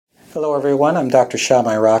Hello everyone, I'm Dr.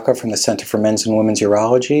 Shamai Rakov from the Center for Men's and Women's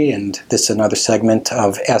Urology, and this is another segment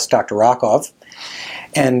of Ask Dr. Rakov.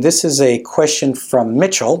 And this is a question from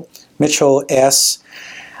Mitchell. Mitchell asks,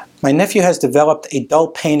 my nephew has developed a dull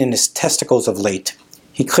pain in his testicles of late.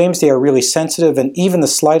 He claims they are really sensitive and even the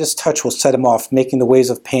slightest touch will set him off, making the waves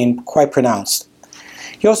of pain quite pronounced.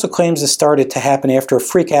 He also claims this started to happen after a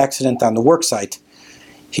freak accident on the worksite.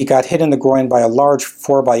 He got hit in the groin by a large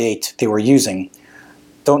 4x8 they were using.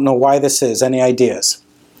 Don't know why this is. Any ideas?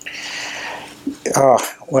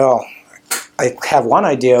 Well, I have one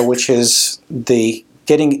idea, which is the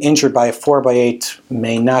getting injured by a 4x8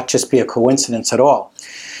 may not just be a coincidence at all.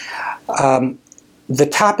 The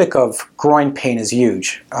topic of groin pain is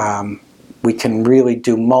huge. We can really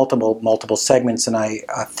do multiple segments, and I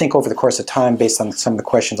think over the course of time, based on some of the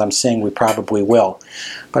questions I'm seeing, we probably will.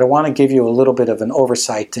 But I want to give you a little bit of an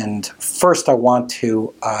oversight, and first I want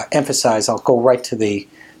to emphasize, I'll go right to the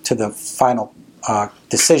final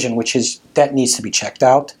decision, which is that needs to be checked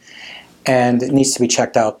out, and it needs to be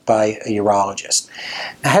checked out by a urologist.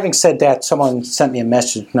 Now, having said that, someone sent me a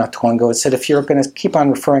message not too long ago and said, if you're going to keep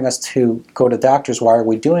on referring us to go to doctors, why are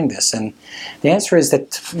we doing this? And the answer is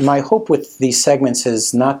that my hope with these segments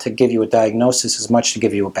is not to give you a diagnosis as much to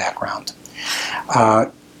give you a background.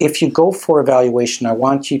 If you go for evaluation, I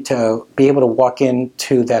want you to be able to walk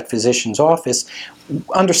into that physician's office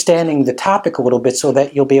understanding the topic a little bit so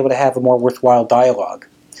that you'll be able to have a more worthwhile dialogue.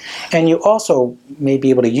 And you also may be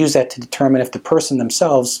able to use that to determine if the person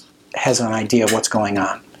themselves has an idea of what's going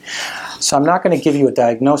on. So I'm not going to give you a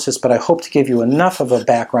diagnosis, but I hope to give you enough of a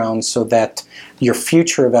background so that your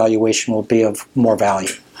future evaluation will be of more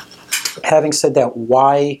value. Having said that,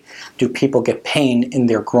 why do people get pain in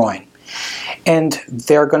their groin? And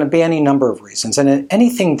there are going to be any number of reasons. And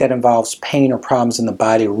anything that involves pain or problems in the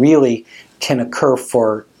body really can occur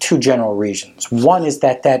for two general reasons. One is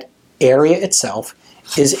that that area itself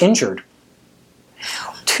is injured.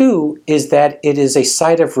 Two is that it is a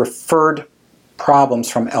site of referred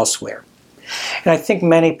problems from elsewhere. And I think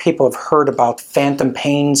many people have heard about phantom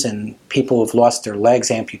pains and people who have lost their legs,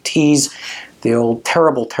 amputees, the old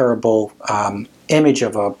terrible image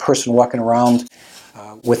of a person walking around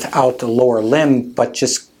without a lower limb, but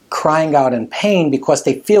just crying out in pain because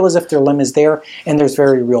they feel as if their limb is there and there's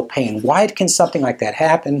very real pain. Why can something like that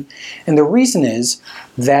happen? And the reason is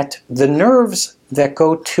that the nerves that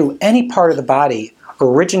go to any part of the body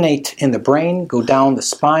originate in the brain, go down the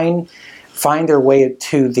spine, find their way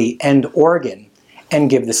to the end organ, and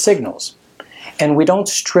give the signals. And we don't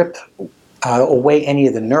strip away any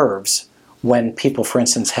of the nerves when people, for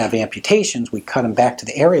instance, have amputations. We cut them back to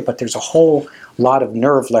the area, but there's a whole lot of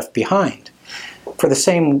nerve left behind. In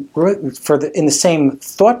the same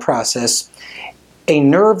thought process, a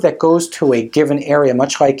nerve that goes to a given area,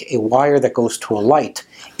 much like a wire that goes to a light,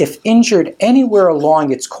 if injured anywhere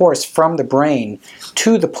along its course from the brain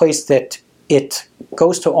to the place that it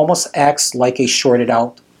goes to, almost acts like a shorted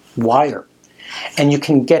out wire. And you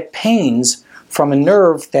can get pains from a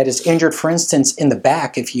nerve that is injured, for instance, in the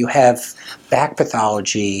back, if you have back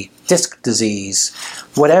pathology, disc disease,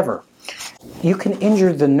 whatever. You can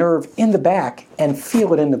injure the nerve in the back and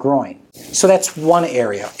feel it in the groin. So that's one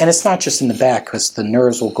area. And it's not just in the back, because the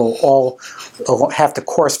nerves will have to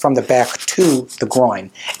course from the back to the groin.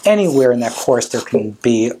 Anywhere in that course there can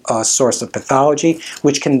be a source of pathology,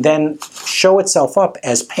 which can then show itself up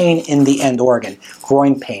as pain in the end organ,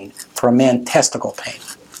 groin pain, for a man, testicle pain.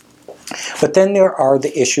 But then there are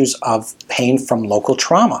the issues of pain from local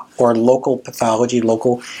trauma or local pathology,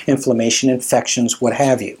 local inflammation, infections, what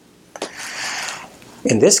have you.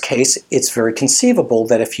 In this case, it's very conceivable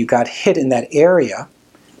that if you got hit in that area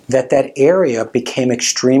became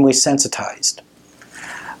extremely sensitized.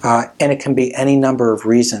 And it can be any number of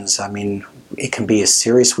reasons. I mean, it can be as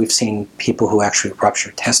serious. We've seen people who actually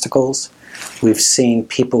rupture testicles. We've seen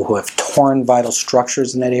people who have torn vital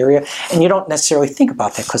structures in that area. And you don't necessarily think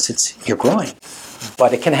about that because it's your groin.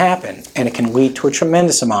 But it can happen, and it can lead to a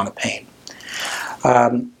tremendous amount of pain.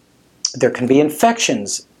 There can be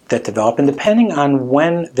infections that develop, and depending on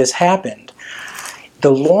when this happened,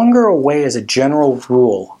 the longer away as a general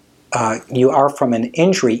rule you are from an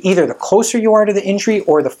injury, either the closer you are to the injury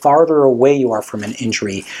or the farther away you are from an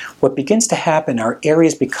injury, what begins to happen are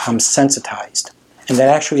areas become sensitized. And that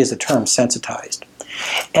actually is the term, sensitized.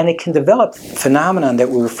 And it can develop a phenomenon that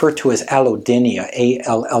we refer to as allodynia,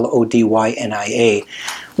 A-L-L-O-D-Y-N-I-A,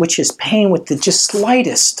 which is pain with the just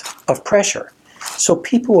slightest of pressure. So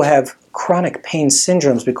people who have chronic pain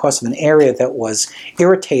syndromes because of an area that was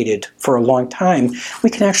irritated for a long time, we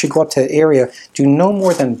can actually go up to the area, do no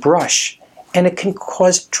more than brush, and it can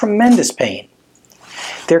cause tremendous pain.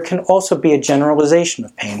 There can also be a generalization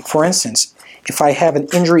of pain. For instance, if I have an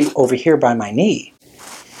injury over here by my knee,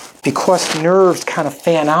 because nerves kind of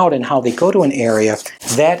fan out in how they go to an area,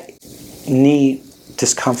 that knee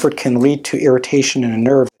discomfort can lead to irritation in a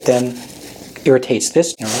nerve that then irritates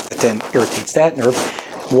this nerve, that then irritates that nerve,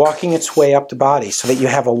 walking its way up the body so that you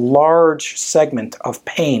have a large segment of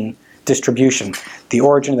pain distribution. The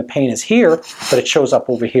origin of the pain is here, but it shows up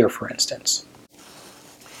over here, for instance.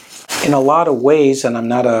 In a lot of ways, and I'm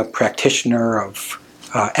not a practitioner of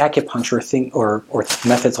acupuncture or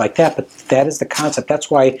methods like that, but that is the concept. That's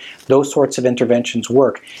why those sorts of interventions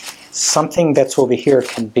work. Something that's over here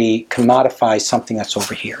can modify something that's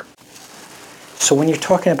over here. So when you're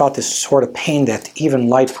talking about this sort of pain that even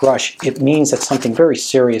light brush, it means that something very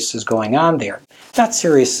serious is going on there. Not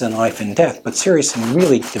serious in life and death, but serious in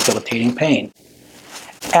really debilitating pain.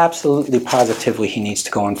 Absolutely, positively, he needs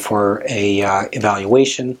to go in for a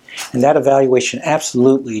evaluation, and that evaluation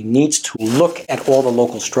absolutely needs to look at all the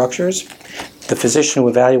local structures. The physician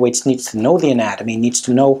who evaluates needs to know the anatomy, needs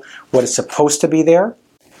to know what is supposed to be there,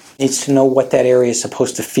 needs to know what that area is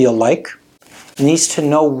supposed to feel like, needs to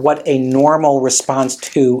know what a normal response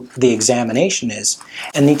to the examination is,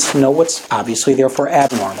 and needs to know what's obviously therefore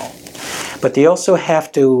abnormal. But they also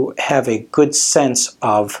have to have a good sense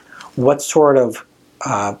of what sort of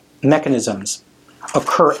mechanisms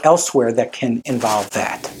occur elsewhere that can involve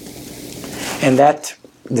that. And that,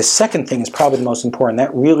 the second thing is probably the most important.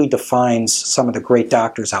 That really defines some of the great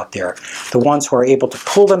doctors out there. The ones who are able to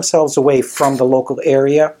pull themselves away from the local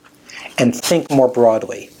area and think more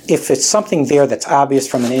broadly. If it's something there that's obvious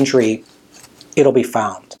from an injury, it'll be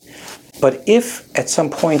found. But if at some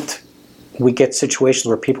point we get situations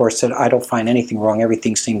where people are said, I don't find anything wrong,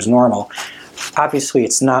 everything seems normal, obviously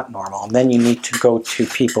it's not normal, and then you need to go to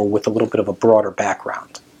people with a little bit of a broader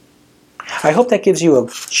background. I hope that gives you a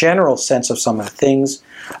general sense of some of the things.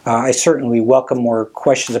 I certainly welcome more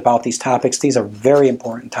questions about these topics. These are very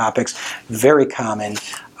important topics, very common,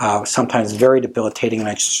 sometimes very debilitating, and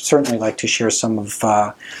I'd certainly like to share some of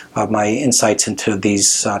my insights into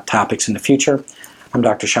these topics in the future. I'm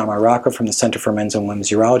Dr. Shamar Rocca from the Center for Men's and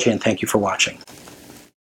Women's Urology, and thank you for watching.